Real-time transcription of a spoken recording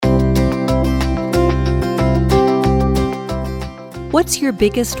What's your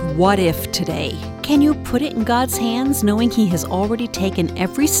biggest what if today? Can you put it in God's hands knowing He has already taken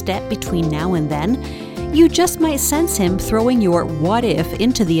every step between now and then? You just might sense Him throwing your what if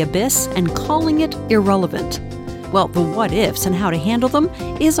into the abyss and calling it irrelevant. Well, the what ifs and how to handle them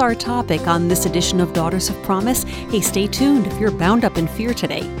is our topic on this edition of Daughters of Promise. Hey, stay tuned if you're bound up in fear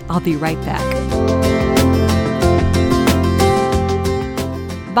today. I'll be right back.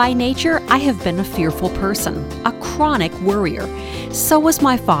 By nature, I have been a fearful person, a chronic worrier. So was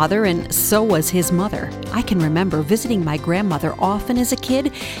my father, and so was his mother. I can remember visiting my grandmother often as a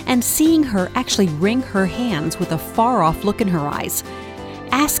kid and seeing her actually wring her hands with a far-off look in her eyes.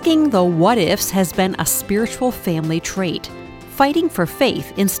 Asking the what-ifs has been a spiritual family trait. Fighting for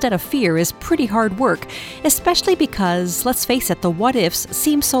faith instead of fear is pretty hard work, especially because, let's face it, the what-ifs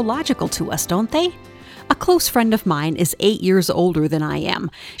seem so logical to us, don't they? A close friend of mine is 8 years older than I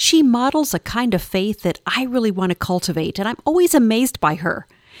am. She models a kind of faith that I really want to cultivate, and I'm always amazed by her.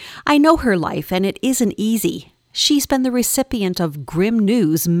 I know her life, and it isn't easy. She's been the recipient of grim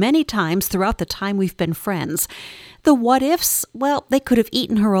news many times throughout the time we've been friends. The what-ifs, well, they could have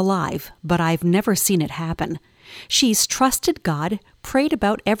eaten her alive, but I've never seen it happen. She's trusted God, prayed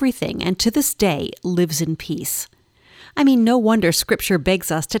about everything, and to this day lives in peace. I mean, no wonder Scripture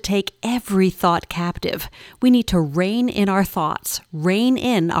begs us to take every thought captive. We need to rein in our thoughts, rein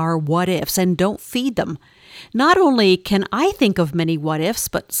in our what-ifs, and don't feed them. Not only can I think of many what-ifs,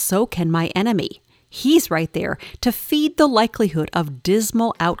 but so can my enemy. He's right there to feed the likelihood of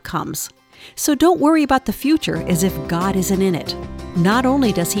dismal outcomes. So don't worry about the future as if God isn't in it. Not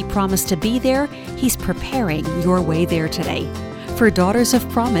only does He promise to be there, He's preparing your way there today. For Daughters of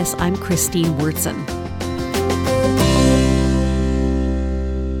Promise, I'm Christine Wurtson.